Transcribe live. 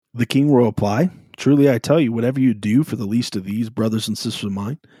The king will reply, "Truly I tell you, whatever you do for the least of these brothers and sisters of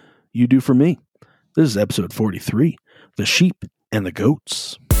mine, you do for me." This is episode 43, The Sheep and the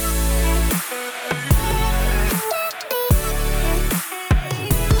Goats.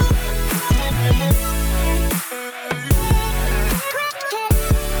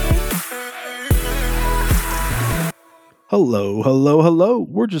 Hello, hello, hello.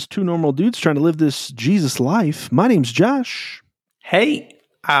 We're just two normal dudes trying to live this Jesus life. My name's Josh. Hey,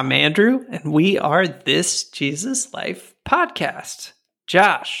 I'm Andrew, and we are This Jesus Life podcast.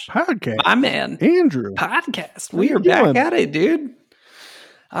 Josh, Podcast. my man, Andrew. podcast. How We you are back doing? at it, dude.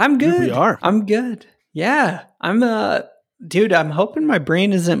 I'm good. Here we are. I'm good. Yeah, dude. I'm hoping my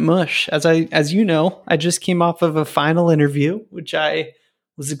brain isn't mush. As you know, I just came off of a final interview, which I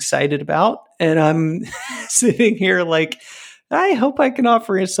was excited about, and I'm sitting here like, I hope I can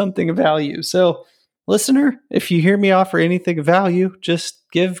offer you something of value. So, listener, if you hear me offer anything of value, just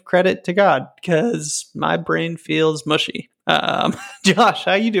give credit to God because my brain feels mushy. Josh,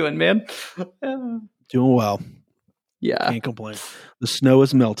 how you doing, man? Doing well. Yeah, Can't complain. The snow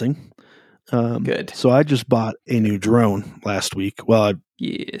is melting. good. So I just bought a new drone last week. Well,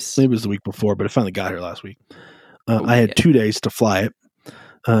 Yes. maybe it was the week before, but I finally got here last week. I yeah. had 2 days to fly it.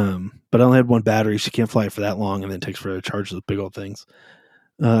 But I only had one battery, so you can't fly it for that long, and then it takes forever to charge those big old things.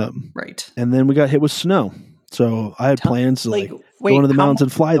 Right. And then we got hit with snow. So I had plans to Like, go wait, into the how mountains and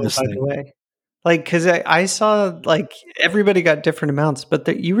much fly though, this by the thing. way? Like, because I saw like everybody got different amounts, but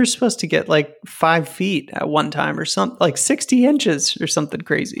you were supposed to get like 5 feet at one time or something, like 60 inches or something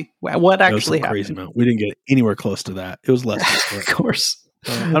crazy. What That was actually some crazy happened? amount. We didn't get anywhere close to that. It was less than Of that. course.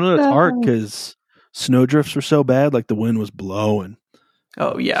 I don't know. It's hard because snow drifts were so bad. Like the wind was blowing.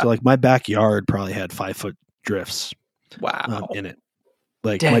 Oh yeah. So like my backyard probably had 5-foot drifts Wow. in it.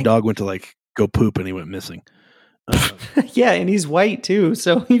 Like my Dang. dog went to like go poop and he went missing. Yeah, and he's white too,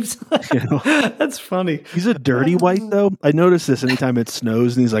 so he's that's funny. He's a dirty white though. I notice this anytime it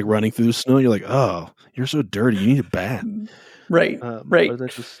snows and he's like running through the snow. You're like, oh, you're so dirty. You need a bath. Right. Right. But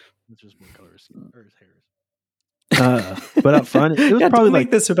that's just one color or his hairs. But out front, it was Yeah, probably don't make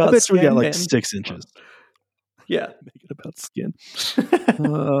like this about I bet you we got skin, like man. 6 inches. Yeah. Make it about skin.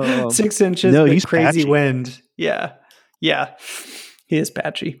 6 inches. no, but he's crazy patchy. wind. Yeah. Yeah. He is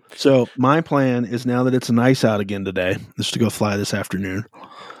patchy. So my plan is now that it's nice out again today, is to go fly this afternoon.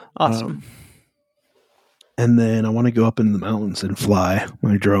 Awesome. And then I want to go up into the mountains and fly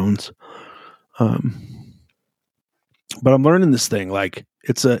my drones. But I'm learning this thing. Like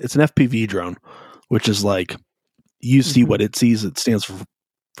it's an FPV drone, which is like you see what it sees. It stands for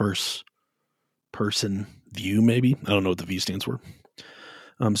first person view, maybe. I don't know what the V stands for.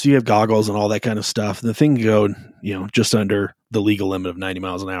 So you have goggles and all that kind of stuff. And the thing can go, just under the legal limit of 90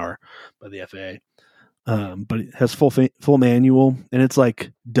 miles an hour by the FAA. But it has full manual, and it's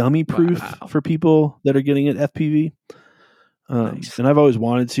like dummy proof for people that are getting it FPV. Nice. And I've always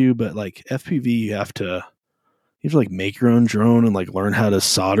wanted to, but like FPV, you have to like make your own drone and like learn how to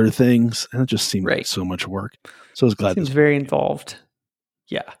solder things, and it just seems like so much work. So I was glad. Seems very involved.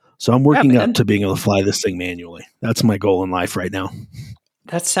 Yeah. So I'm working man. up to being able to fly this thing manually. That's my goal in life right now.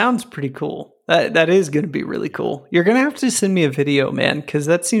 That sounds pretty cool. That is going to be really cool. You're going to have to send me a video, man, because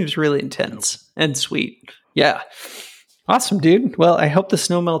that seems really intense and sweet. Yeah. Awesome, dude. Well, I hope the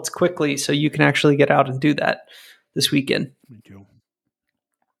snow melts quickly so you can actually get out and do that this weekend. Me too.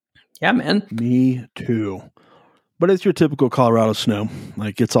 Yeah, man. Me too. But it's your typical Colorado snow.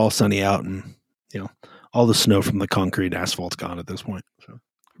 Like it's all sunny out and, all the snow from the concrete and asphalt's gone at this point. So.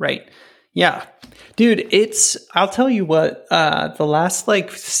 Right. Yeah. Dude, I'll tell you what, the last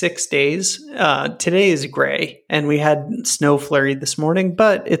like 6 days, today is gray and we had snow flurry this morning,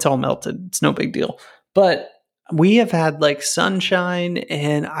 but it's all melted. It's no big deal. But we have had like sunshine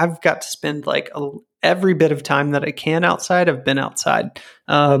and I've got to spend like every bit of time that I can outside. I've been outside.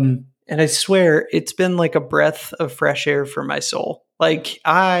 And I swear it's been like a breath of fresh air for my soul. Like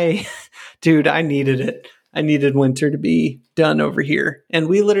I needed it. I needed winter to be done over here. And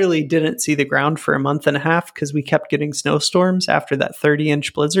we literally didn't see the ground for a month and a half because we kept getting snowstorms after that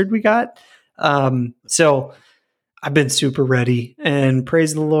 30-inch blizzard we got. So I've been super ready and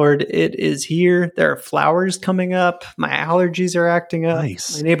praise the Lord, it is here. There are flowers coming up. My allergies are acting up.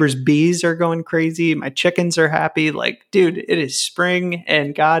 Nice. My neighbor's bees are going crazy. My chickens are happy. Like, dude, it is spring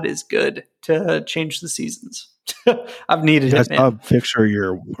and God is good to change the seasons. I've needed it, I saw a man.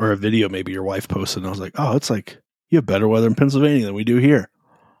 picture or a video maybe your wife posted, and I was like, oh, it's like you have better weather in Pennsylvania than we do here.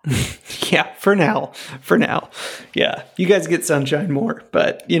 Yeah, for now. Yeah, you guys get sunshine more,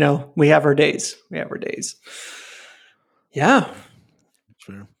 but we have our days. Yeah,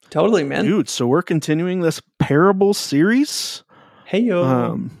 Fair. totally, man. Dude, so we're continuing this parable series.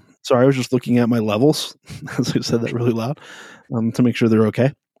 Hey-yo. Sorry, I was just looking at my levels as I said that really loud to make sure they're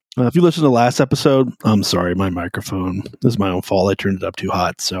okay. If you listened to the last episode, I'm sorry, my microphone. This is my own fault. I turned it up too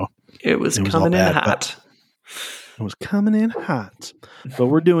hot, so it was coming in hot. It was coming in hot. But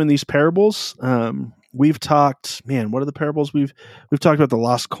we're doing these parables. We've talked, man, what are the parables? We've talked about the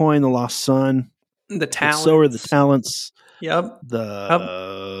lost coin, the lost son, the talents. So are the talents. Yep.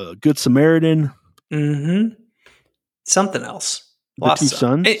 The Good Samaritan. Mm-hmm. Something else. The two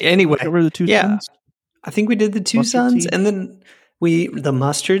sons. Anyway, what were the two sons? I think we did the two mustard sons, seed? And then the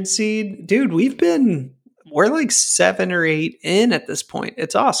mustard seed. Dude, we're like 7 or 8 in at this point.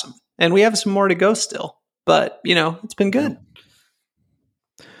 It's awesome, and we have some more to go still. But it's been good.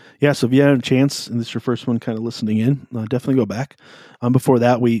 Yeah, so if you had a chance, and this is your first one kind of listening in, definitely go back. Before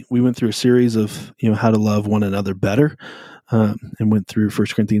that, we went through a series of how to love one another better, and went through 1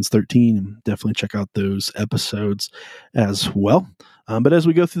 Corinthians 13, and definitely check out those episodes as well. But as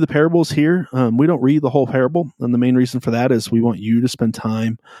we go through the parables here, we don't read the whole parable, and the main reason for that is we want you to spend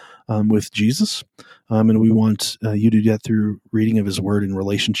time with Jesus, and we want you to do that through reading of his word in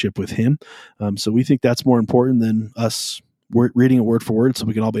relationship with him. So we think that's more important than us reading it word for word, so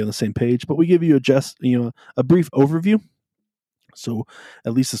we can all be on the same page. But we give you a brief overview, so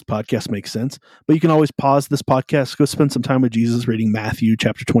at least this podcast makes sense. But you can always pause this podcast, go spend some time with Jesus reading Matthew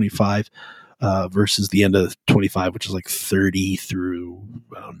chapter 25, versus the end of 25, which is like 30 through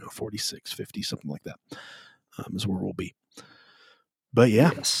 46, 50, something like that, is where we'll be. But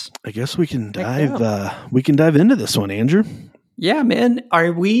yeah, yes. I guess we can dive into this one, Andrew. Yeah, man.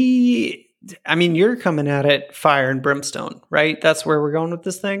 You're coming at it fire and brimstone, right? That's where we're going with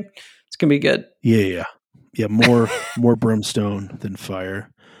this thing. It's gonna be good. Yeah. More brimstone than fire.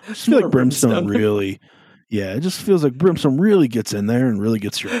 I just feel like brimstone really. Yeah, it just feels like brimstone really gets in there and really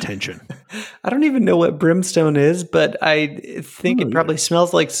gets your attention. I don't even know what brimstone is, but I think it probably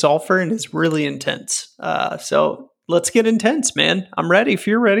smells like sulfur and is really intense. So let's get intense, man. I'm ready if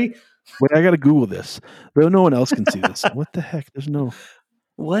you're ready. Wait, I got to Google this. No one else can see this. What the heck? There's no...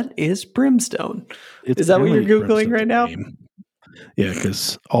 What is brimstone? Is that what you're Googling right now? Yeah,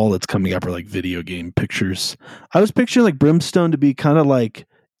 because all that's coming up are like video game pictures. I was picturing like brimstone to be kind of like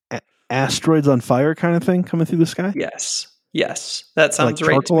asteroids on fire kind of thing coming through the sky. Yes. That sounds like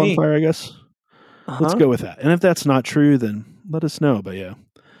right charcoal to me. On fire, I guess. Let's go with that. And if that's not true, then let us know. But yeah.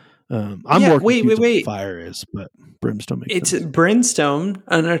 I'm more confused what fire is, but brimstone makes sense. Brimstone,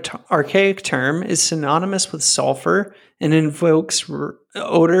 an archaic term, is synonymous with sulfur and invokes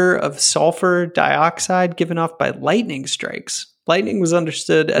odor of sulfur dioxide given off by lightning strikes. Lightning was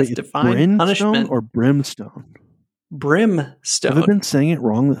understood as divine punishment. Or brimstone? Brimstone. Have I been saying it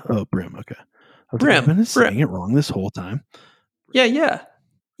wrong? Oh, brim. Okay. I've been saying it wrong this whole time. Yeah.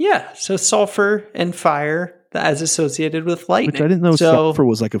 So sulfur and fire as associated with lightning. Which I didn't know sulfur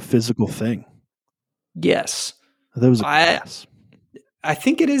was like a physical thing. Yes. That was a gas. I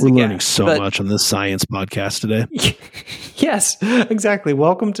think it is. We're learning so much on this science podcast today. Yes, exactly.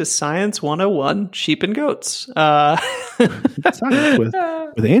 Welcome to Science 101, Sheep and Goats. Science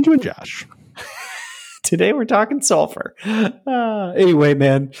with Andrew and Josh. Today we're talking sulfur. Anyway,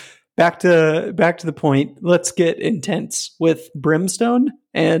 man, back to the point. Let's get intense with brimstone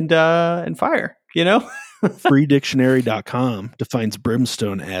and fire. Freedictionary.com defines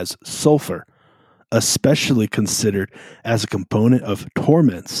brimstone as sulfur, especially considered as a component of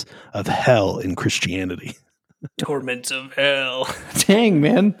torments of hell in Christianity. Torments of hell. Dang,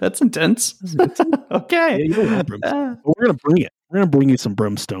 man, that's intense. Okay. Yeah, we're gonna bring it. We're gonna bring you some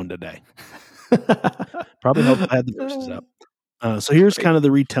brimstone today. Probably help I had the verses up. So here's kind of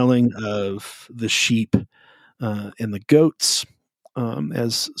the retelling of the sheep and the goats,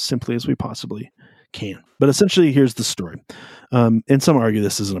 as simply as we possibly can. But essentially, here's the story. And some argue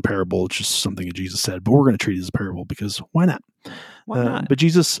this isn't a parable; it's just something that Jesus said. But we're going to treat it as a parable because why not? Why not? But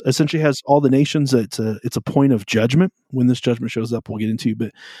Jesus essentially has all the nations. It's a point of judgment. When this judgment shows up, we'll get into.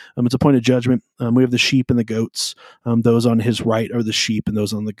 But it's a point of judgment. We have the sheep and the goats. Those on his right are the sheep, and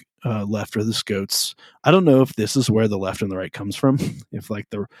those on the left are the goats. I don't know if this is where the left and the right comes from. If like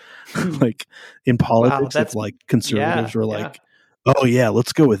in politics, if like conservatives were like, oh yeah,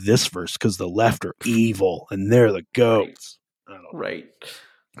 let's go with this verse because the left are evil and they're the goats. Right.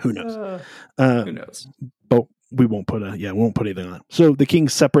 Who knows? Who knows? But we won't put anything on it. So the king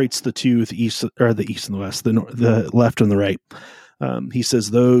separates the two, the east and the west, the left and the right. He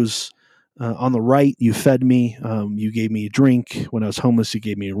says, those on the right, you fed me. You gave me a drink. When I was homeless, you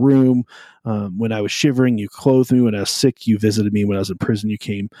gave me a room. When I was shivering, you clothed me. When I was sick, you visited me. When I was in prison, you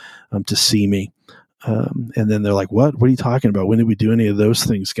came to see me. And then they're like, what are you talking about? When did we do any of those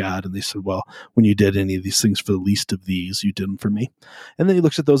things, God? And they said, well, when you did any of these things for the least of these, you did them for me. And then he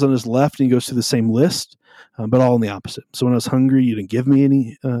looks at those on his left and he goes through the same list, but all in the opposite. So when I was hungry, you didn't give me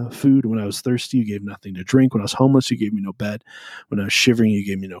any food. When I was thirsty, you gave nothing to drink. When I was homeless, you gave me no bed. When I was shivering, you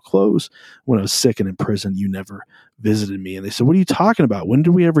gave me no clothes. When I was sick and in prison, you never visited me. And they said, what are you talking about? When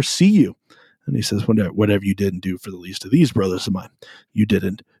did we ever see you? And he says, whatever you didn't do for the least of these brothers of mine, you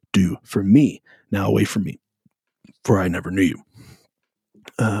didn't do for me. Now away from me, for I never knew you.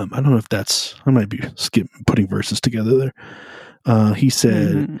 I don't know if I might be putting verses together there. He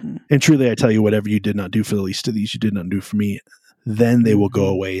said, and truly I tell you, whatever you did not do for the least of these, you did not do for me. Then they will go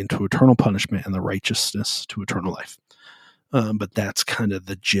away into eternal punishment and the righteousness to eternal life. But that's kind of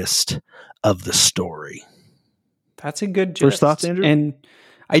the gist of the story. That's a good gist. First thoughts, Andrew? And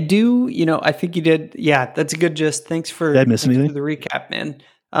I do, I think you did. Yeah, that's a good gist. Thanks for Did I miss anything? For the recap, man.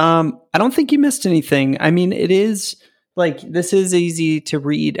 I don't think you missed anything. I mean, it is like, this is easy to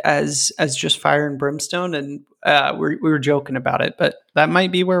read as just fire and brimstone. And we were joking about it, but that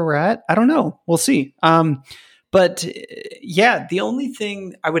might be where we're at. I don't know. We'll see. But yeah, the only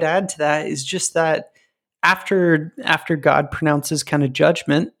thing I would add to that is just that after God pronounces kind of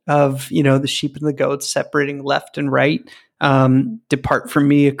judgment of, the sheep and the goats separating left and right, depart from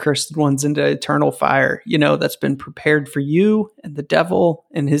me, accursed ones, into eternal fire, that's been prepared for you and the devil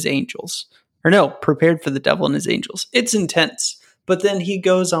and his angels. Or no, prepared for the devil and his angels. It's intense. But then he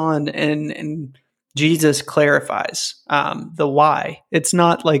goes on and Jesus clarifies the why. It's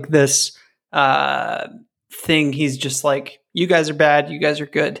not like this thing. He's just like, you guys are bad, you guys are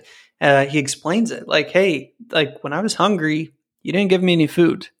good. He explains it like, hey, like when I was hungry, you didn't give me any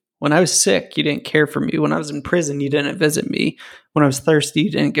food. When I was sick, you didn't care for me. When I was in prison, you didn't visit me. When I was thirsty, you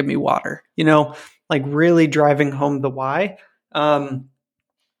didn't give me water. Like really driving home the why,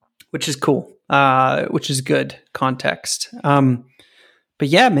 which is cool, which is good context. But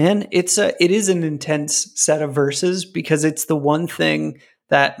yeah, man, it is an intense set of verses because it's the one thing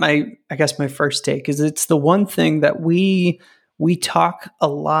that my first take is it's the one thing that we talk a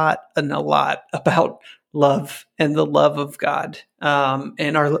lot about love and the love of God.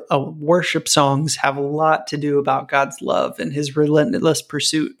 And our worship songs have a lot to do about God's love and his relentless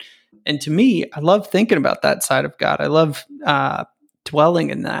pursuit. And to me, I love thinking about that side of God. I love dwelling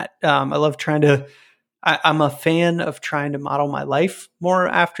in that. I love I'm a fan of trying to model my life more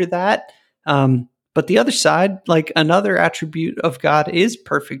after that. But the other side, like another attribute of God is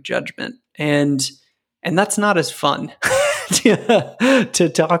perfect judgment. And that's not as fun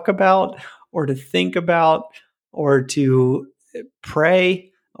to talk about or to think about or to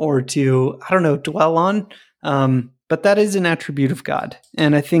pray or to, dwell on. But that is an attribute of God.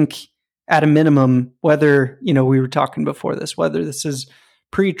 And I think at a minimum, whether, we were talking before this, whether this is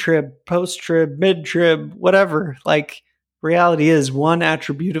pre-trib, post-trib, mid-trib, whatever, like reality is one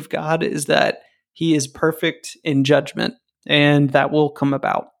attribute of God is that he is perfect in judgment, and that will come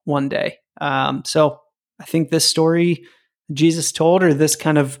about one day. So I think this story Jesus told, or this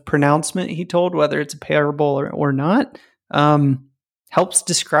kind of pronouncement he told, whether it's a parable or not, helps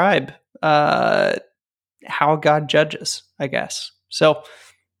describe how God judges, I guess. So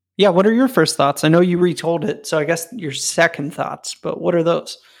yeah, what are your first thoughts? I know you retold it, so I guess your second thoughts, but what are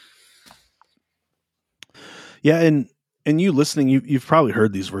those? Yeah, and you listening, you've probably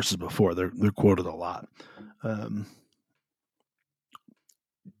heard these verses before. They're quoted a lot.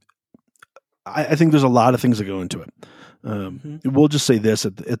 I think there's a lot of things that go into it. We'll just say this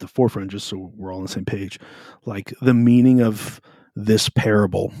at the forefront, just so we're all on the same page. Like the meaning of this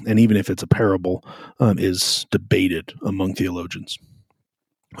parable, and even if it's a parable, is debated among theologians.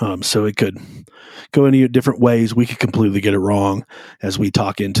 So it could go in different ways. We could completely get it wrong as we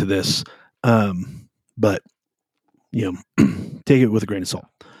talk into this. But take it with a grain of salt.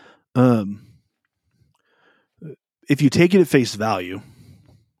 If you take it at face value,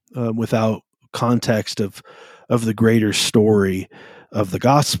 without context of the greater story of the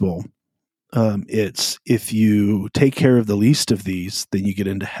gospel, it's if you take care of the least of these, then you get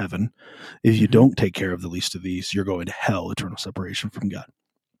into heaven. If you don't take care of the least of these, you're going to hell, eternal separation from God.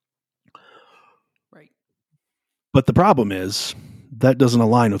 Right. But the problem is that doesn't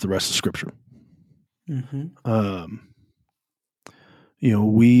align with the rest of Scripture.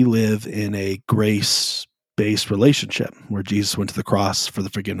 We live in a grace-based relationship where Jesus went to the cross for the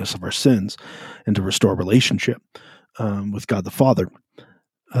forgiveness of our sins and to restore relationship with God the Father.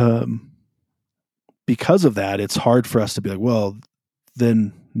 Because of that, it's hard for us to be like, well,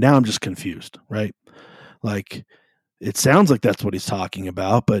 then now I'm just confused, right? Like, it sounds like that's what he's talking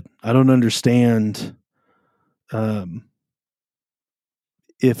about, but I don't understand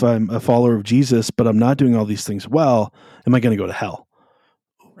if I'm a follower of Jesus, but I'm not doing all these things well, am I going to go to hell?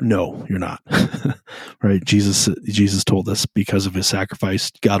 No, you're not. Right? Jesus told us because of his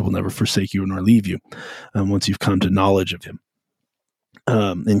sacrifice, God will never forsake you nor leave you once you've come to knowledge of him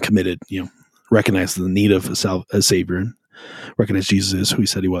and committed, recognize the need of a savior and recognize Jesus is who he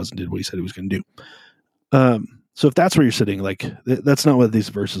said he was and did what he said he was going to do. So if that's where you're sitting, like that's not what these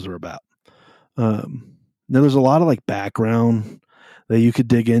verses are about. Now there's a lot of like background that you could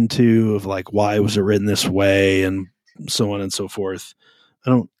dig into of like, why was it written this way and so on and so forth. I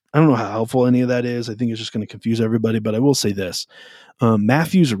don't know how helpful any of that is. I think it's just going to confuse everybody, but I will say this.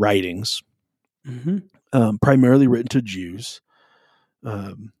 Matthew's writings, primarily written to Jews,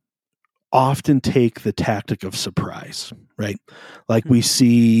 often take the tactic of surprise, right? Like we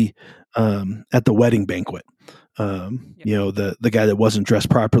see at the wedding banquet, the guy that wasn't dressed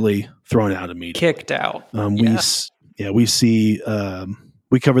properly thrown out immediately. Kicked out. We see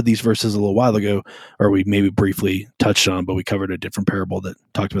we covered these verses a little while ago, or we maybe briefly touched on, but we covered a different parable that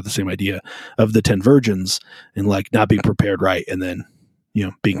talked about the same idea of the 10 virgins and like not being prepared right and then,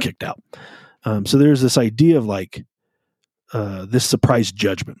 being kicked out. So there's this idea of like this surprise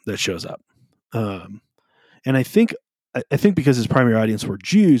judgment that shows up. And I think because his primary audience were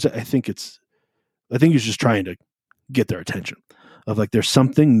Jews, I think he's just trying to get their attention. Of like, there's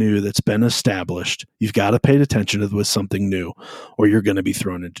something new that's been established. You've got to pay attention to with something new, or you're going to be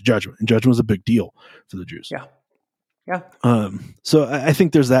thrown into judgment. And judgment was a big deal for the Jews. Yeah. So I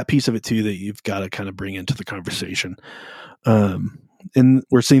think there's that piece of it too that you've got to kind of bring into the conversation. And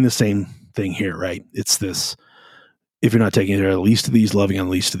we're seeing the same thing here, right? It's this: if you're not taking care of the least of these, loving on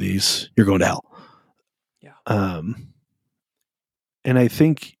the least of these, you're going to hell. Yeah. And I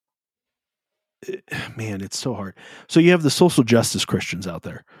think, man, it's so hard. So you have the social justice Christians out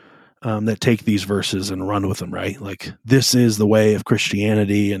there that take these verses and run with them, right? Like, this is the way of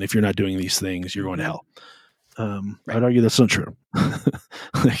Christianity, and if you're not doing these things, you're going to hell. Right. I'd argue that's not true.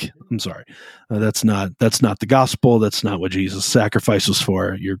 Like, I'm sorry, that's not the gospel. That's not what Jesus' sacrifice was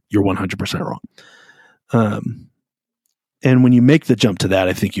for. You're 100% wrong. And when you make the jump to that,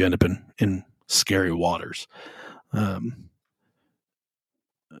 I think you end up in scary waters.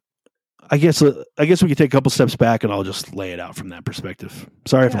 I guess we could take a couple steps back and I'll just lay it out from that perspective.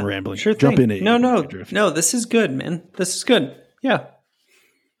 Sorry if I'm rambling. Sure Jump thing. in. No, this is good, man. This is good. Yeah.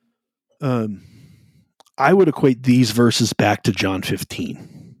 I would equate these verses back to John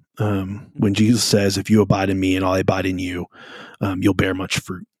 15. When Jesus says, if you abide in me and I'll abide in you, you'll bear much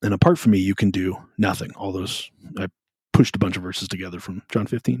fruit. And apart from me, you can do nothing. All those, I pushed a bunch of verses together from John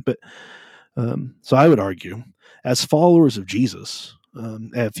 15. But so I would argue, as followers of Jesus,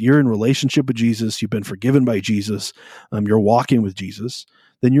 if you're in relationship with Jesus, you've been forgiven by Jesus, you're walking with Jesus,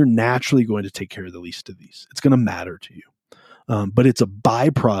 then you're naturally going to take care of the least of these. It's going to matter to you. But it's a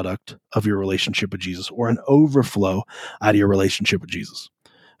byproduct of your relationship with Jesus, or an overflow out of your relationship with Jesus,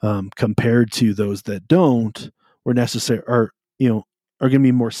 compared to those that don't, or necessary, are going to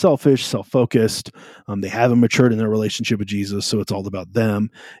be more selfish, self-focused. They haven't matured in their relationship with Jesus, so it's all about them.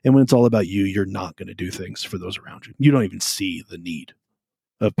 And when it's all about you, you're not going to do things for those around you. You don't even see the need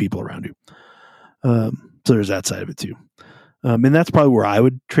of people around you. So there's that side of it too. And that's probably where I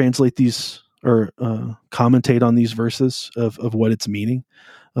would translate these or commentate on these verses of what it's meaning.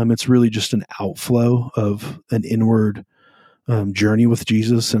 It's really just an outflow of an inward journey with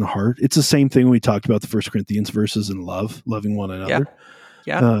Jesus in heart. It's the same thing we talked about the 1 Corinthians verses in loving one another.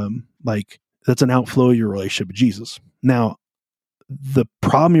 Yeah. Like, that's an outflow of your relationship with Jesus. Now, the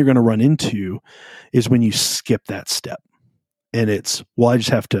problem you're going to run into is when you skip that step. And it's, I just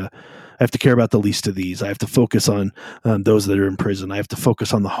have to care about the least of these. I have to focus on those that are in prison. I have to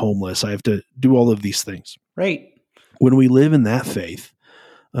focus on the homeless. I have to do all of these things. Right. When we live in that faith,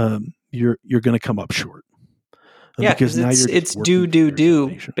 you're going to come up short. Because now it's do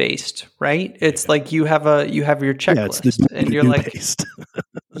based, right? It's like you have your checklist, it's and you're like, based.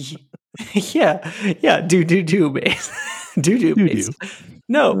 do based, do based.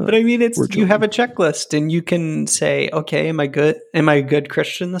 No, but I mean, you have a checklist, and you can say, okay, am I good? Am I a good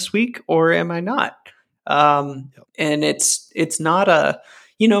Christian this week, or am I not? And it's not a,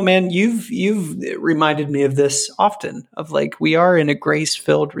 man, you've reminded me of this often, of like, we are in a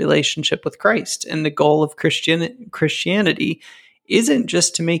grace-filled relationship with Christ. And the goal of Christianity isn't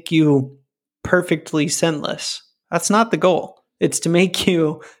just to make you perfectly sinless. That's not the goal. It's to make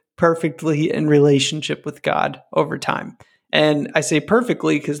you perfectly in relationship with God over time. And I say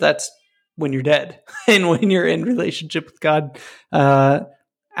perfectly because that's when you're dead and when you're in relationship with God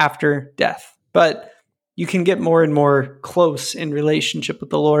after death. But you can get more and more close in relationship with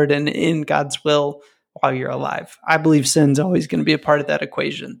the Lord and in God's will while you're alive. I believe sin's always going to be a part of that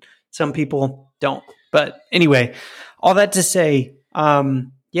equation. Some people don't. But anyway, all that to say,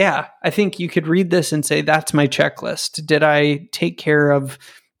 yeah, I think you could read this and say, that's my checklist. Did I take care of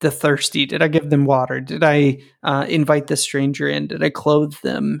the thirsty? Did I give them water? Did I invite the stranger in? Did I clothe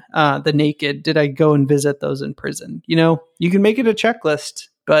them, the naked? Did I go and visit those in prison? You know, you can make it a checklist,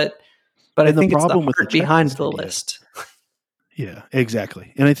 but I think it's the heart behind the list. Yeah,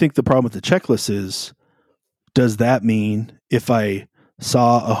 exactly. And I think the problem with the checklist is, does that mean if I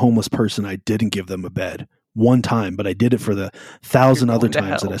saw a homeless person, I didn't give them a bed one time, but I did it for the 1,000 other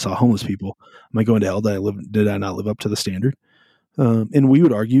times that I saw homeless people? Am I going to hell? Did I not live up to the standard? And we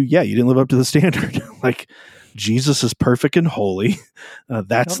would argue, yeah, you didn't live up to the standard. Like, Jesus is perfect and holy.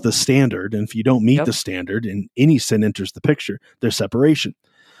 That's the standard. And if you don't meet the standard and any sin enters the picture, there's separation.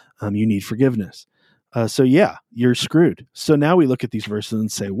 You need forgiveness. So yeah, you're screwed. So now we look at these verses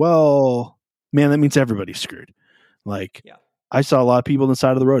and say, well, man, that means everybody's screwed. Like, I saw a lot of people on the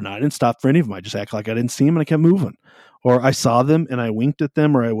side of the road and I didn't stop for any of them. I just acted like I didn't see them and I kept moving. Or I saw them and I winked at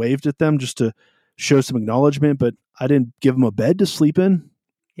them or I waved at them just to show some acknowledgement, but I didn't give them a bed to sleep in.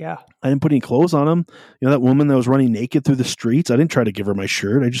 Yeah. I didn't put any clothes on them. You know, that woman that was running naked through the streets, I didn't try to give her my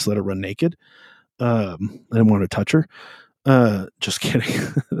shirt. I just let her run naked. I didn't want to touch her. Just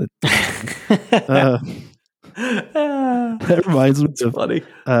kidding. That reminds me of funny.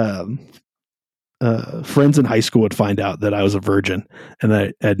 Friends in high school would find out that I was a virgin and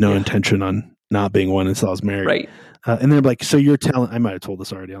I had no intention on not being one until I was married. Right. And they're like, so you're telling, I might have told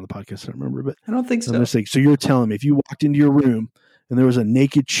this already on the podcast, I don't remember, but I don't think so. I'm just like, so you're telling me if you walked into your room and there was a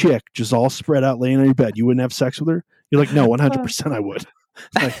naked chick just all spread out laying on your bed, you wouldn't have sex with her? You're like, no, 100% I would.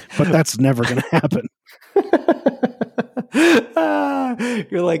 Like, but that's never going to happen.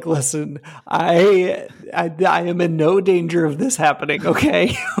 You're like, listen, I am in no danger of this happening.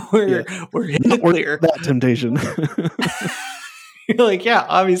 Okay, we're in the clear. That temptation. You're like, yeah,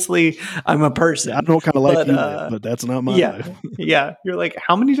 obviously I'm a person. I don't know what kind of life you live, but that's not my life. Yeah. You're like,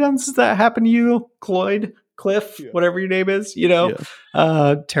 how many times does that happen to you, Cloyd, Cliff, whatever your name is? You know,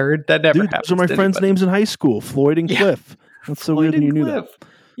 turd. That never happens. Those are my friends' names in high school, Floyd and Cliff. That's so weird when you knew that.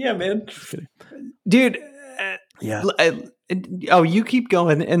 Yeah, man. Dude. You keep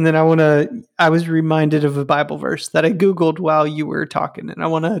going, and then I was reminded of a Bible verse that I Googled while you were talking, and I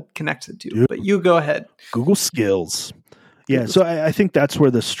want to connect it to, but you go ahead. Google skills. Yeah, so I think that's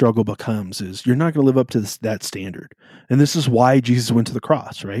where the struggle becomes, is you're not going to live up to that standard. And this is why Jesus went to the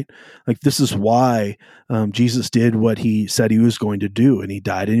cross, right? Like, this is why Jesus did what he said he was going to do, and he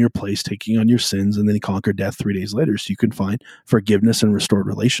died in your place, taking on your sins, and then he conquered death 3 days later so you can find forgiveness and restored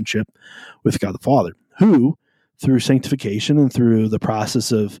relationship with God the Father, who, through sanctification and through the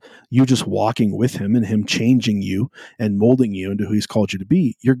process of you just walking with him and him changing you and molding you into who he's called you to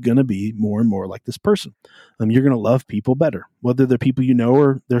be, you're going to be more and more like this person. You're going to love people better, whether they're people you know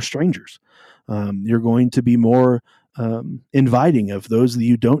or they're strangers. You're going to be more inviting of those that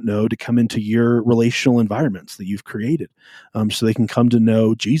you don't know to come into your relational environments that you've created, so they can come to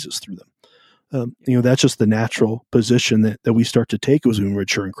know Jesus through them. That's just the natural position that we start to take as we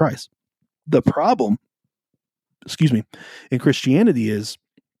mature in Christ. The problem, in Christianity is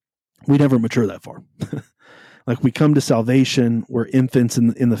we never mature that far. Like, we come to salvation, we're infants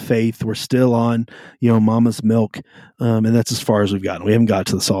in the faith, we're still on, mama's milk, and that's as far as we've gotten. We haven't got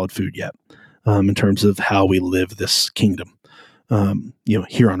to the solid food yet, in terms of how we live this kingdom,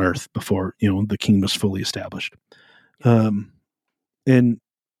 here on earth before, the kingdom is fully established. And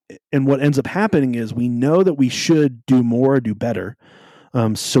what ends up happening is we know that we should do more, do better,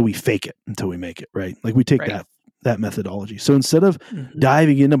 so we fake it until we make it, right? Like, we take that methodology. So instead of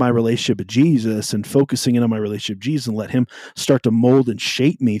diving into my relationship with Jesus and focusing in on my relationship with Jesus and let him start to mold and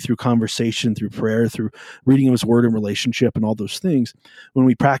shape me through conversation, through prayer, through reading of his word and relationship and all those things, when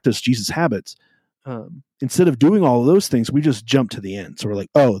we practice Jesus' habits, instead of doing all of those things, we just jump to the end. So we're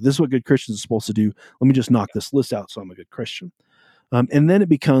like, oh, this is what good Christians are supposed to do. Let me just knock this list out so I'm a good Christian. And then it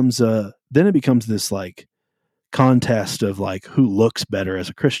becomes this like contest of like who looks better as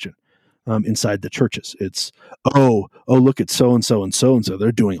a Christian. Inside the churches, it's look at so and so and so and so.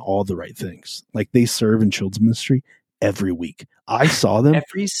 They're doing all the right things. Like, they serve in children's ministry every week. I saw them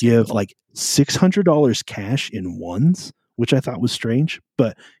give like $600 cash in ones, which I thought was strange.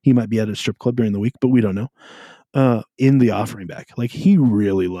 But he might be at a strip club during the week, but we don't know. In the offering bag, like, he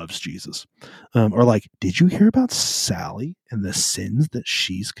really loves Jesus. Or like, did you hear about Sally and the sins that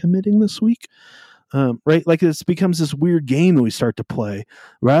she's committing this week? Right? Like, this becomes this weird game that we start to play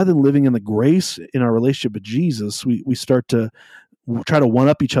rather than living in the grace in our relationship with Jesus. We start to try to one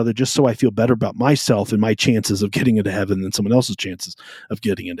up each other just so I feel better about myself and my chances of getting into heaven than someone else's chances of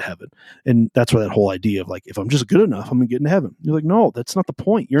getting into heaven. And that's where that whole idea of like, if I'm just good enough, I'm gonna get into heaven. You're like, no, that's not the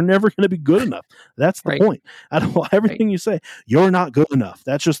point. You're never going to be good enough. That's the point. Out of everything you say, you're not good enough.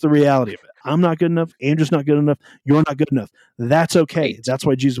 That's just the reality of it. I'm not good enough. Andrew's not good enough. You're not good enough. That's okay. That's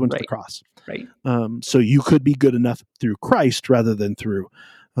why Jesus went to the cross. So you could be good enough through Christ rather than through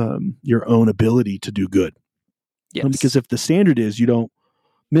your own ability to do good. Because if the standard is you don't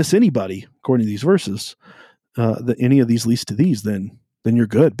miss anybody, according to these verses, any of these least to these, then you're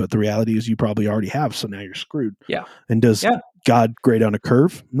good. But the reality is you probably already have, so now you're screwed. And does God grade on a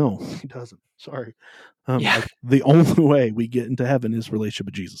curve? No, he doesn't. Sorry. Like the only way we get into heaven is relationship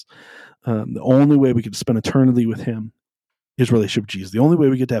with Jesus. The only way we can spend eternity with him is relationship with Jesus. The only way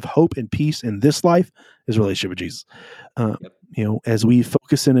we get to have hope and peace in this life is relationship with Jesus. As we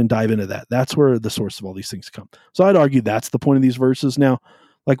focus in and dive into that, that's where the source of all these things come. So I'd argue that's the point of these verses. Now,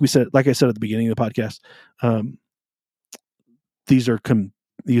 like I said at the beginning of the podcast, these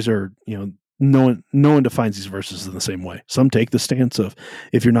are no one defines these verses in the same way. Some take the stance of,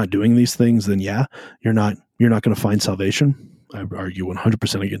 if you're not doing these things, then you're not going to find salvation. I argue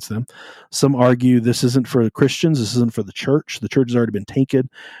 100% against them. Some argue this isn't for Christians. This isn't for the church. The church has already been tainted,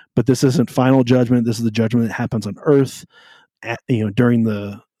 but this isn't final judgment. This is the judgment that happens on earth, during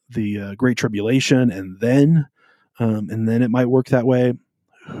the Great Tribulation, and then it might work that way.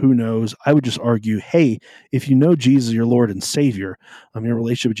 Who knows? I would just argue, hey, if you know Jesus, your Lord and Savior, your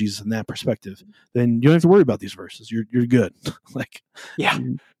relationship with Jesus in that perspective, then you don't have to worry about these verses. You're good.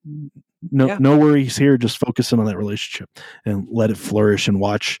 No worries here. Just focus in on that relationship and let it flourish, and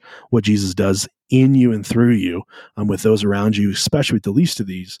watch what Jesus does in you and through you, with those around you, especially with the least of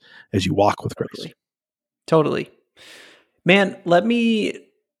these, as you walk with Christ. Totally. Man,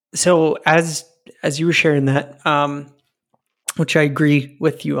 so as you were sharing that, which I agree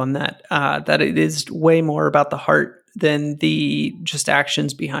with you on that it is way more about the heart than the just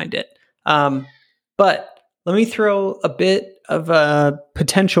actions behind it. But let me throw a bit of a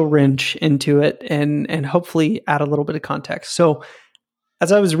potential wrench into it and hopefully add a little bit of context. So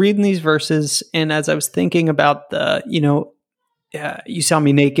as I was reading these verses and as I was thinking about you saw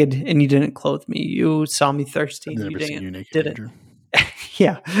me naked and you didn't clothe me. You saw me thirsty and you didn't.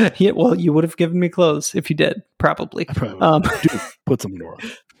 Yeah. Well, you would have given me clothes if you did, probably. Put some more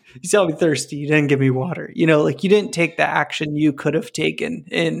on. You saw me thirsty. You didn't give me water. You didn't take the action you could have taken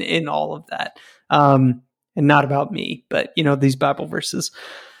in all of that. And not about me, but these Bible verses.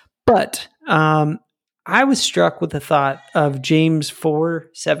 But I was struck with the thought of James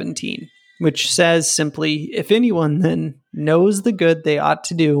 4:17, which says simply, if anyone then knows the good they ought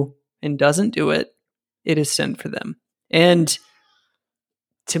to do and doesn't do it, it is sin for them. And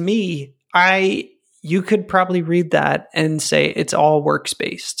to me, you could probably read that and say it's all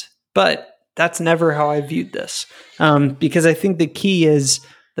works-based, but that's never how I viewed this. Because I think the key is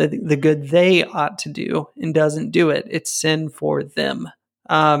that the good they ought to do and doesn't do it, it's sin for them.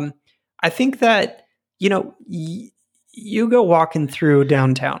 I think that, you go walking through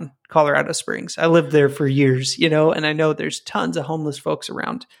downtown Colorado Springs. I lived there for years, and I know there's tons of homeless folks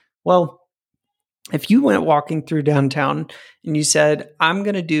around. Well, if you went walking through downtown and you said, I'm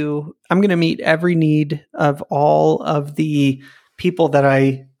going to meet every need of all of the people that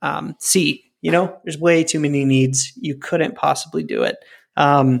I see, there's way too many needs. You couldn't possibly do it.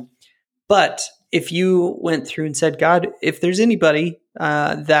 But if you went through and said, God, if there's anybody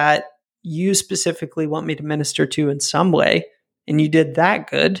that you specifically want me to minister to in some way, and you did that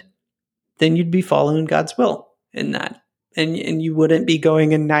good, then you'd be following God's will in that. And you wouldn't be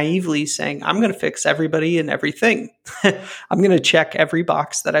going and naively saying, I'm going to fix everybody and everything. I'm going to check every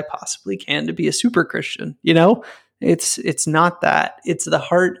box that I possibly can to be a super Christian. It's not that. It's the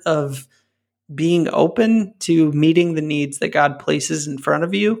heart of being open to meeting the needs that God places in front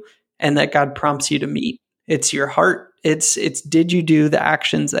of you and that God prompts you to meet. It's your heart. It's did you do the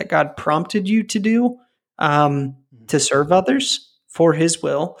actions that God prompted you to do to serve others for his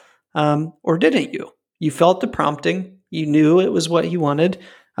will, or didn't you? You felt the prompting. You knew it was what he wanted,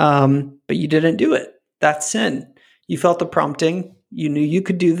 but you didn't do it. That's sin. You felt the prompting. You knew you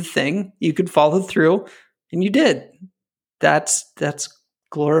could do the thing. You could follow through, and you did. That's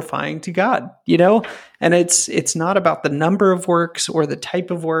glorifying to God, And it's not about the number of works or the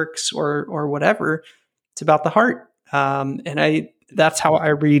type of works or whatever. It's about the heart. And that's how I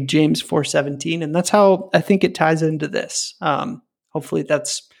read James 4:17, and that's how I think it ties into this. Hopefully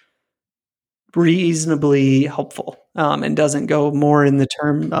that's reasonably helpful and doesn't go more in the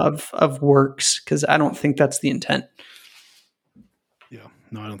term of works, because I don't think that's the intent. Yeah,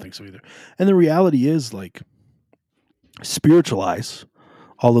 no, I don't think so either. And the reality is, like, spiritualize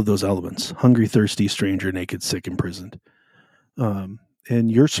all of those elements: hungry, thirsty, stranger, naked, sick, imprisoned.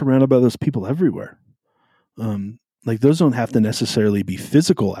 And you're surrounded by those people everywhere. Like those don't have to necessarily be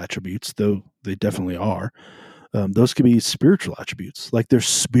physical attributes, though they definitely are. Those could be spiritual attributes, like they're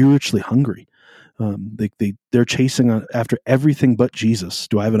spiritually hungry. They're chasing after everything but Jesus.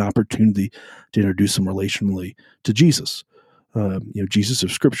 Do I have an opportunity to introduce them relationally to Jesus? Jesus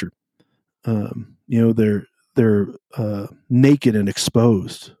of Scripture. They're naked and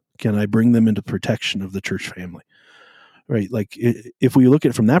exposed. Can I bring them into protection of the church family? Right? Like if we look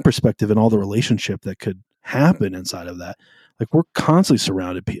at it from that perspective and all the relationship that could happen inside of that, like we're constantly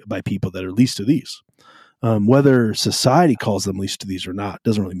surrounded by people that are least of these. Whether society calls them least of these or not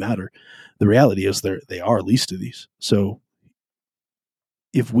doesn't really matter. The reality is they are least of these. So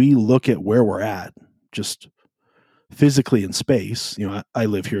if we look at where we're at, just physically in space, I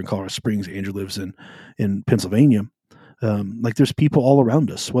live here in Colorado Springs. Andrew lives in Pennsylvania. Like there's people all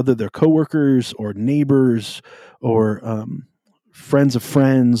around us, whether they're coworkers or neighbors or friends of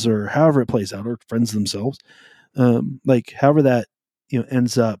friends, or however it plays out, or friends themselves. Like however that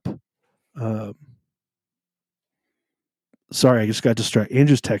ends up. Sorry, I just got distracted.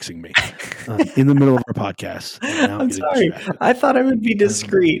 Andrew's texting me in the middle of our podcast. I'm sorry. Distracted. I thought I would be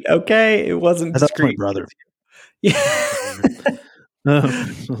discreet. Okay, it wasn't discreet. My brother. Yeah.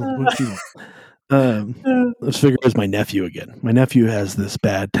 Let's figure it was my nephew again. My nephew has this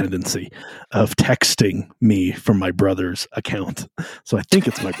bad tendency of texting me from my brother's account, so I think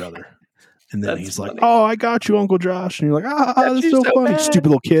it's my brother. And then he's funny. Like, "Oh, I got you, Uncle Josh," and you're like, that's so funny, bad. Stupid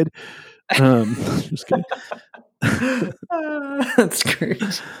little kid. Just kidding. That's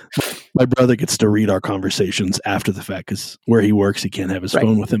great. My brother gets to read our conversations after the fact because where he works, he can't have his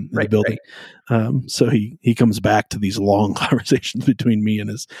phone with him in the building. Right. So he comes back to these long conversations between me and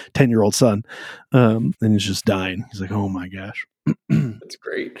his 10-year-old son, and he's just dying. He's like, "Oh my gosh." That's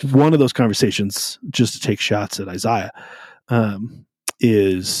great. One of those conversations, just to take shots at Isaiah,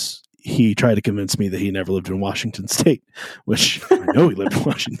 is he tried to convince me that he never lived in Washington State, which I know he lived in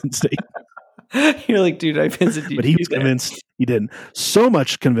Washington State. You're like, dude, I visited you. But he was convinced he didn't. So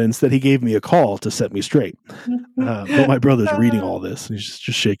much convinced that he gave me a call to set me straight. But my brother's reading all this. And he's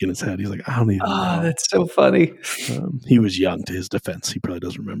just shaking his head. He's like, I don't even know. That's so funny. He was young, to his defense. He probably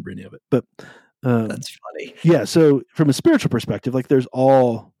doesn't remember any of it. But that's funny. Yeah. So from a spiritual perspective, like there's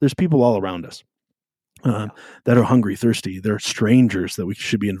people all around us that are hungry, thirsty. They're strangers that we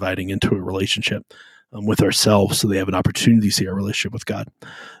should be inviting into a relationship with ourselves, so they have an opportunity to see our relationship with God.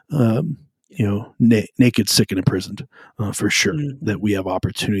 Naked, sick, and imprisoned, for sure, that we have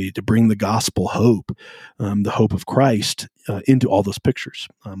opportunity to bring the gospel hope, the hope of Christ, into all those pictures.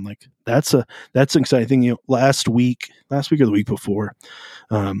 Like that's an exciting thing. Last week or the week before,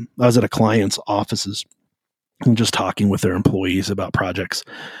 I was at a client's offices and just talking with their employees about projects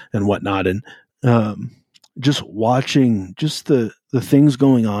and whatnot. And, just watching just the things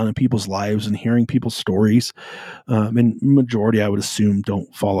going on in people's lives and hearing people's stories. And majority, I would assume,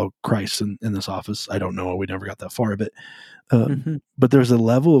 don't follow Christ in this office. I don't know. We never got that far of it. But there's a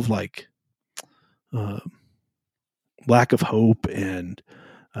level of like lack of hope and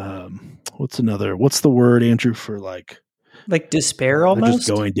what's the word, Andrew, for like despair almost? Just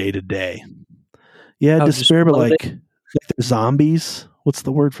going day to day. Yeah, despair, but like they're zombies. What's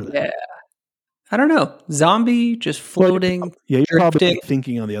the word for that? Yeah. I don't know. Zombie, just floating. You're probably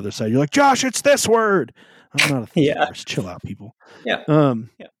thinking on the other side. You're like, Josh, it's this word. I'm not a thesaurus. Chill out, people. Yeah.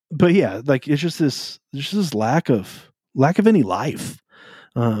 But yeah, like it's just this lack of any life,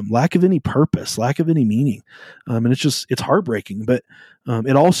 lack of any purpose, lack of any meaning. And it's heartbreaking, but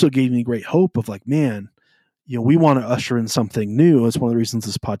it also gave me great hope of like, man, we want to usher in something new. It's one of the reasons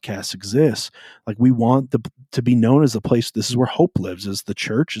this podcast exists. Like we want to be known as a place. This is where hope lives, as the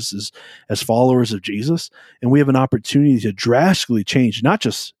church, as followers of Jesus. And we have an opportunity to drastically change, not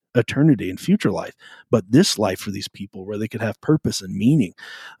just eternity and future life, but this life for these people, where they could have purpose and meaning,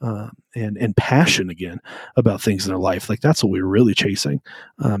 and passion again about things in their life. Like that's what we're really chasing.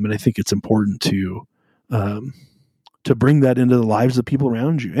 And I think it's important to bring that into the lives of people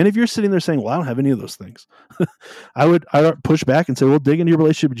around you. And if you're sitting there saying, well, I don't have any of those things, I would push back and say, well, dig into your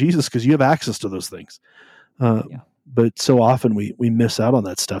relationship with Jesus, because you have access to those things. But so often we miss out on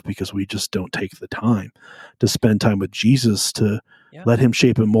that stuff because we just don't take the time to spend time with Jesus to let him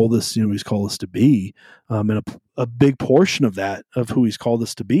shape and mold us, who he's called us to be. And a big portion of that, of who he's called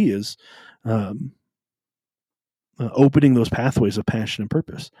us to be, is opening those pathways of passion and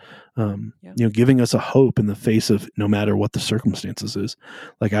purpose, giving us a hope in the face of no matter what the circumstances is.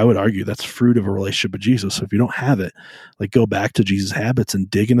 Like, I would argue that's fruit of a relationship with Jesus. So if you don't have it, like, go back to Jesus' habits and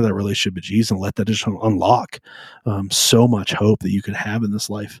dig into that relationship with Jesus and let that just unlock so much hope that you could have in this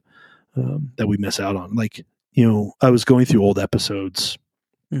life that we miss out on. Like, I was going through old episodes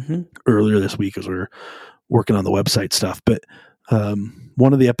earlier this week as we were working on the website stuff, but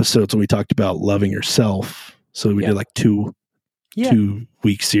one of the episodes when we talked about loving yourself, so we did like two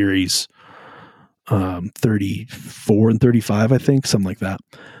 2-week series, 34 and 35, I think, something like that.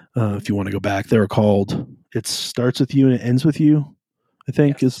 If you want to go back, they were called "It Starts with You and It Ends with You," I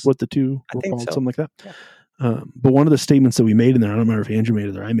think is what the two were called, something like that. Yeah. But one of the statements that we made in there, I don't remember if Andrew made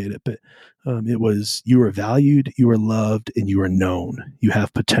it or I made it, but it was, you are valued, you are loved, and you are known. You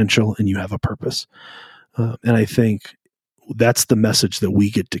have potential and you have a purpose. And I think that's the message that we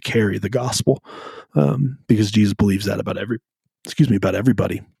get to carry, the gospel, because Jesus believes that about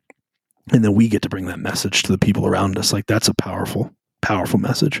everybody. And then we get to bring that message to the people around us. Like, that's a powerful, powerful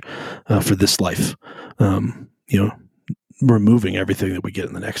message for this life. Removing everything that we get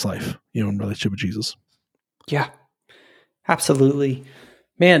in the next life, in relationship with Jesus. Yeah, absolutely,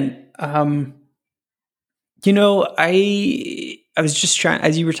 man. I was just trying,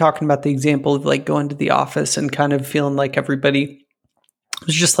 as you were talking about the example of like going to the office and kind of feeling like everybody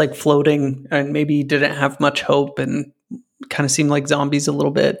was just like floating and maybe didn't have much hope and kind of seemed like zombies a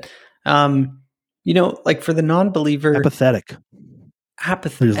little bit. Like for the non-believer, apathetic,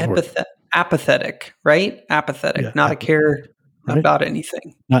 right? Apathetic, not a care about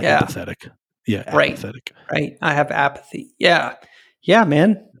anything. Not empathetic. Yeah. Apathetic. Right. I have apathy. Yeah. Yeah,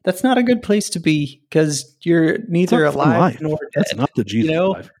 man. That's not a good place to be, because you're neither alive nor dead. That's not the Jesus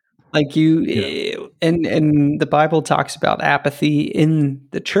life. Like and the Bible talks about apathy in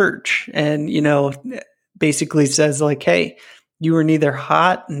the church, and basically says like, hey, you were neither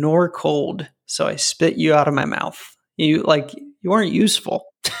hot nor cold, so I spit you out of my mouth. You weren't useful.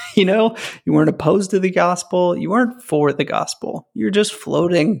 You weren't opposed to the gospel. You weren't for the gospel. You're just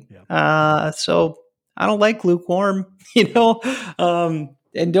floating. Yeah. So I don't like lukewarm, and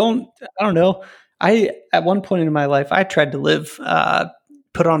I don't know. At one point in my life, I tried to live,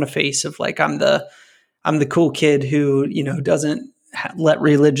 put on a face of like, I'm the cool kid who, doesn't let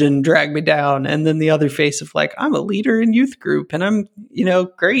religion drag me down. And then the other face of like, I'm a leader in youth group and I'm,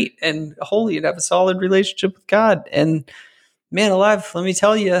 great and holy and have a solid relationship with God. And man alive, let me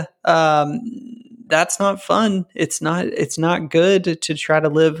tell you, that's not fun. It's not good to try to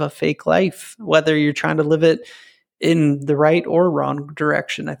live a fake life, whether you're trying to live it in the right or wrong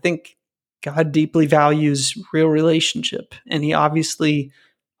direction. I think God deeply values real relationship, and he obviously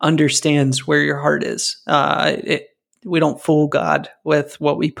understands where your heart is. We don't fool God with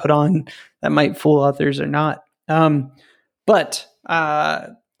what we put on that might fool others or not. But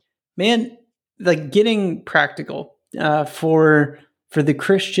man, like getting practical, for the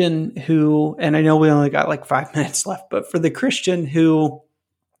Christian who, and I know we only got like 5 minutes left, but for the Christian who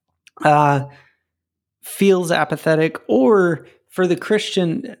feels apathetic, or for the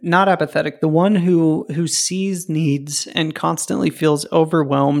Christian not apathetic, the one who sees needs and constantly feels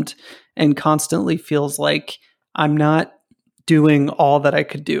overwhelmed and constantly feels like I'm not doing all that I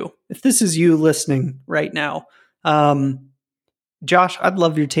could do. If this is you listening right now, Josh, I'd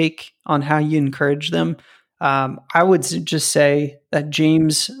love your take on how you encourage them. I would just say that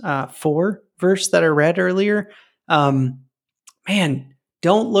James 4 verse that I read earlier, man,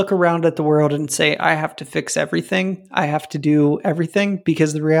 don't look around at the world and say, I have to fix everything. I have to do everything,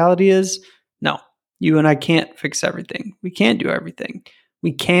 because the reality is, no, you and I can't fix everything. We can't do everything.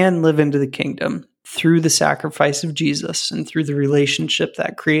 We can live into the kingdom through the sacrifice of Jesus and through the relationship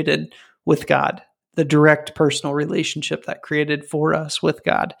that created with God, the direct personal relationship that created for us with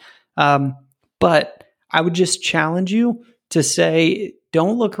God. But I would just challenge you to say,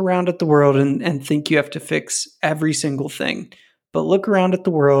 don't look around at the world and think you have to fix every single thing, but look around at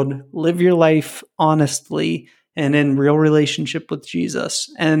the world, live your life honestly and in real relationship with Jesus.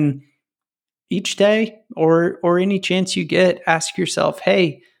 And each day or any chance you get, ask yourself,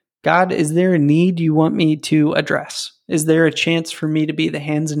 hey, God, is there a need you want me to address? Is there a chance for me to be the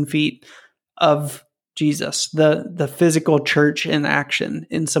hands and feet of Jesus, the physical church in action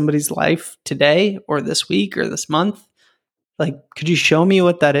in somebody's life today or this week or this month? Like, could you show me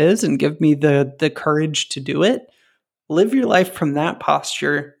what that is and give me the courage to do it? Live your life from that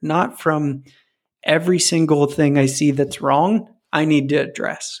posture, not from every single thing I see that's wrong, I need to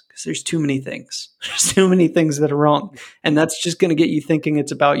address, because there's too many things. There's too many things that are wrong. And that's just going to get you thinking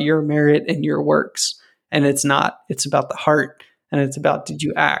it's about your merit and your works. And it's not. It's about the heart And it's about, did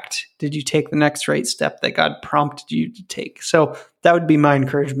you act? Did you take the next right step that God prompted you to take? So that would be my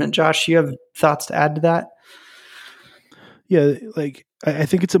encouragement. Josh, you have thoughts to add to that? Yeah, like I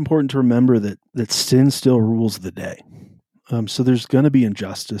think it's important to remember that sin still rules the day. So there's going to be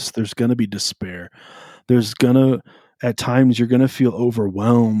injustice. There's going to be despair. There's going to, at times, you're going to feel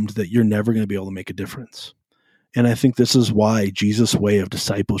overwhelmed that you're never going to be able to make a difference. And I think this is why Jesus' way of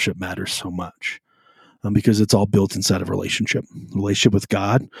discipleship matters so much, because it's all built inside of relationship with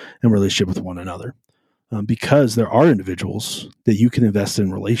God and relationship with one another. Because there are individuals that you can invest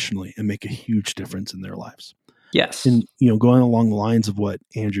in relationally and make a huge difference in their lives. Yes. And, going along the lines of what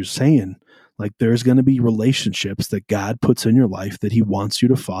Andrew's saying, like there's going to be relationships that God puts in your life that he wants you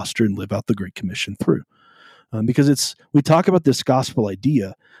to foster and live out the Great Commission through. Because we talk about this gospel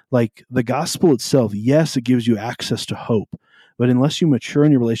idea, like the gospel itself, yes, it gives you access to hope, but unless you mature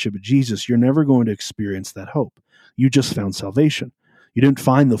in your relationship with Jesus, you're never going to experience that hope. You just found salvation. You didn't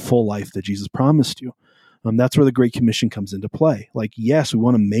find the full life that Jesus promised you. That's where the Great Commission comes into play. Like, yes, we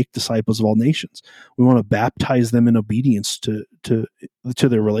want to make disciples of all nations. We want to baptize them in obedience to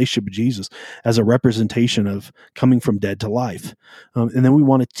their relationship with Jesus as a representation of coming from dead to life. And then we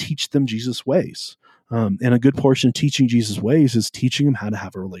want to teach them Jesus' ways. And a good portion of teaching Jesus' ways is teaching them how to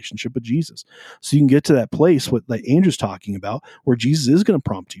have a relationship with Jesus. So you can get to that place, what like Andrew's talking about, where Jesus is going to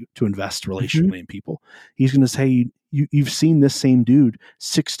prompt you to invest relationally in people. He's going to say, you've seen this same dude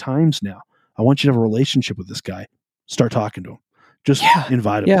 6 times now. I want you to have a relationship with this guy. Start talking to him. Just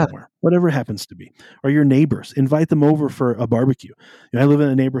invite him somewhere, whatever it happens to be. Or your neighbors, invite them over for a barbecue. I live in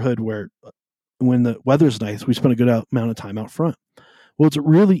a neighborhood where when the weather's nice, we spend a good amount of time out front. Well, it's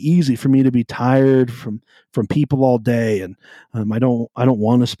really easy for me to be tired from people all day, and I don't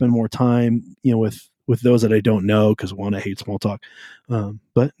want to spend more time, with those that I don't know, because one, I hate small talk.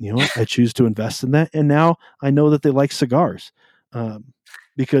 But I choose to invest in that, and now I know that they like cigars.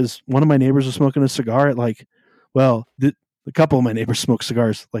 Because one of my neighbors was smoking a cigar at a couple of my neighbors smoke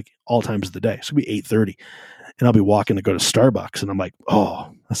cigars like all times of the day. So it'll be 8:30, and I'll be walking to go to Starbucks, and I'm like,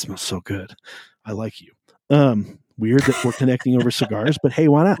 oh, that smells so good. I like you. Weird that we're connecting over cigars, but hey,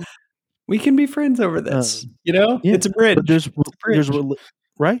 why not? We can be friends over this. It's a bridge. But there's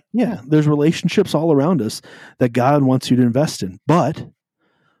right? Yeah, there's relationships all around us that God wants you to invest in, but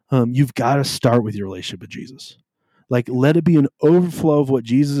you've got to start with your relationship with Jesus. Like, let it be an overflow of what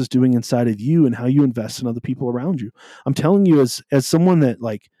Jesus is doing inside of you and how you invest in other people around you. I'm telling you, as someone that,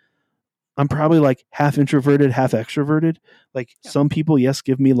 like, I'm probably like half introverted, half extroverted. Like some people, yes,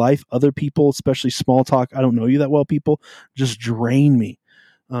 give me life. Other people, especially small talk, I don't know you that well, people just drain me.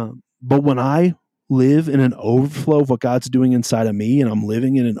 But when I live in an overflow of what God's doing inside of me, and I'm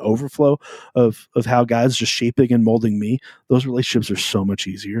living in an overflow of how God's just shaping and molding me, those relationships are so much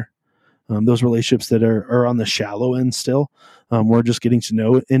easier. Those relationships that are on the shallow end still, we're just getting to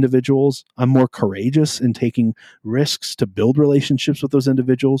know individuals. I'm more courageous in taking risks to build relationships with those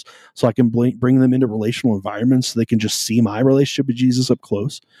individuals, so I can bring them into relational environments so they can just see my relationship with Jesus up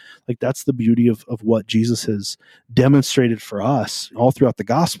close. Like that's the beauty of what Jesus has demonstrated for us all throughout the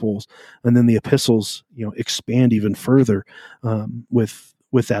Gospels, and then the epistles, expand even further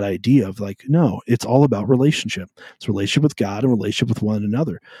with that idea of like, no, it's all about relationship. It's relationship with God and relationship with one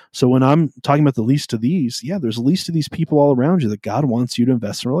another. So when I'm talking about the least of these, there's a least of these people all around you that God wants you to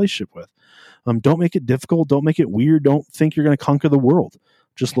invest in a relationship with. Don't make it difficult. Don't make it weird. Don't think you're going to conquer the world.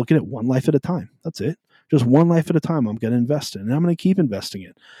 Just look at it one life at a time. That's it. Just one life at a time I'm going to invest in, and I'm going to keep investing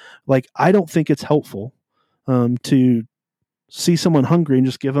in. Like, I don't think it's helpful to see someone hungry and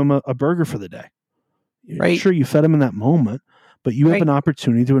just give them a burger for the day. Right. Sure, you fed them in that moment, but you have an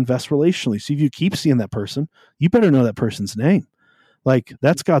opportunity to invest relationally. So if you keep seeing that person, you better know that person's name. Like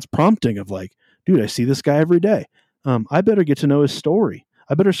that's God's prompting of like, dude, I see this guy every day. I better get to know his story.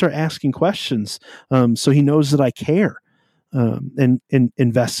 I better start asking questions so he knows that I care and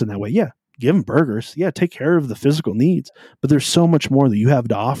invest in that way. Yeah, give him burgers. Yeah, take care of the physical needs. But there's so much more that you have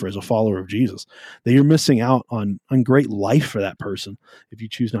to offer as a follower of Jesus that you're missing out on great life for that person if you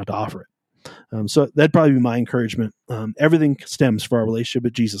choose not to offer it. So that'd probably be my encouragement. Everything stems for our relationship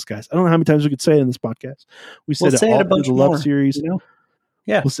with Jesus, guys. I don't know how many times we could say it in this podcast. We said it all through the love series.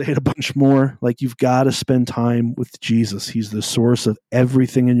 Yeah. We'll say it a bunch more. Like you've got to spend time with Jesus. He's the source of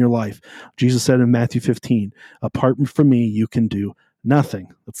everything in your life. Jesus said in Matthew 15, apart from me, you can do nothing.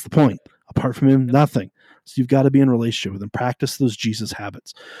 That's the point. Apart from him, nothing. So you've got to be in a relationship with him. Practice those Jesus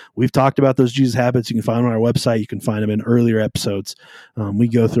habits. We've talked about those Jesus habits. You can find them on our website. You can find them in earlier episodes. We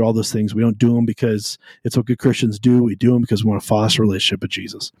go through all those things. We don't do them because it's what good Christians do. We do them because we want to foster a relationship with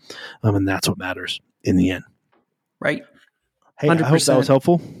Jesus. And that's what matters in the end. Right. Hey, 100%. I hope that was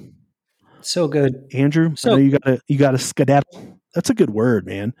helpful. So good. Andrew, I know you got to skedaddle. That's a good word,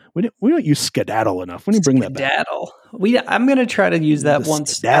 man. We don't use skedaddle enough. We need to bring that back. Skedaddle. I'm going to try to use that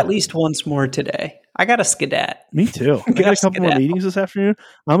Skedaddle. at least once more today. I got a skedat. Me too. I got a couple more meetings this afternoon.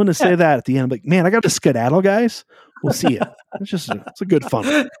 I'm going to say that at the end. I'm like, man, I got to skedaddle, guys. We'll see you. It's a good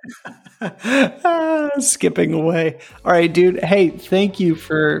fun. Skipping away. All right, dude. Hey, thank you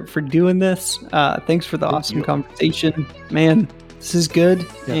for doing this. Thanks for the awesome conversation, man. This is good.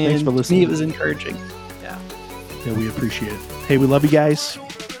 Yeah, and thanks for listening. To me, it was encouraging. Yeah, we appreciate it. Hey, we love you guys.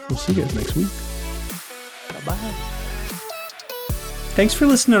 We'll see you guys next week. Bye-bye. Thanks for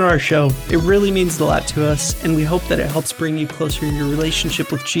listening to our show. It really means a lot to us, and we hope that it helps bring you closer in your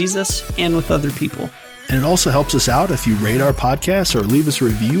relationship with Jesus and with other people. And it also helps us out if you rate our podcast or leave us a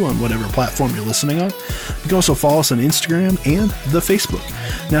review on whatever platform you're listening on. You can also follow us on Instagram and the Facebook.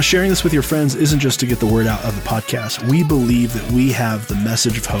 Now, sharing this with your friends isn't just to get the word out of the podcast. We believe that we have the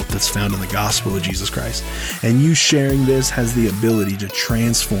message of hope that's found in the gospel of Jesus Christ. And you sharing this has the ability to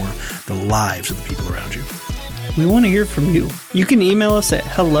transform the lives of the people around you. We want to hear from you. You can email us at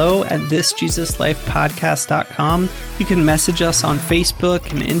hello@thisjesuslifepodcast.com. You can message us on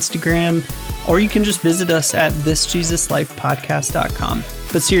Facebook and Instagram, or you can just visit us at thisjesuslifepodcast.com.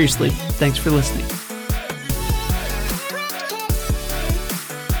 But seriously, thanks for listening.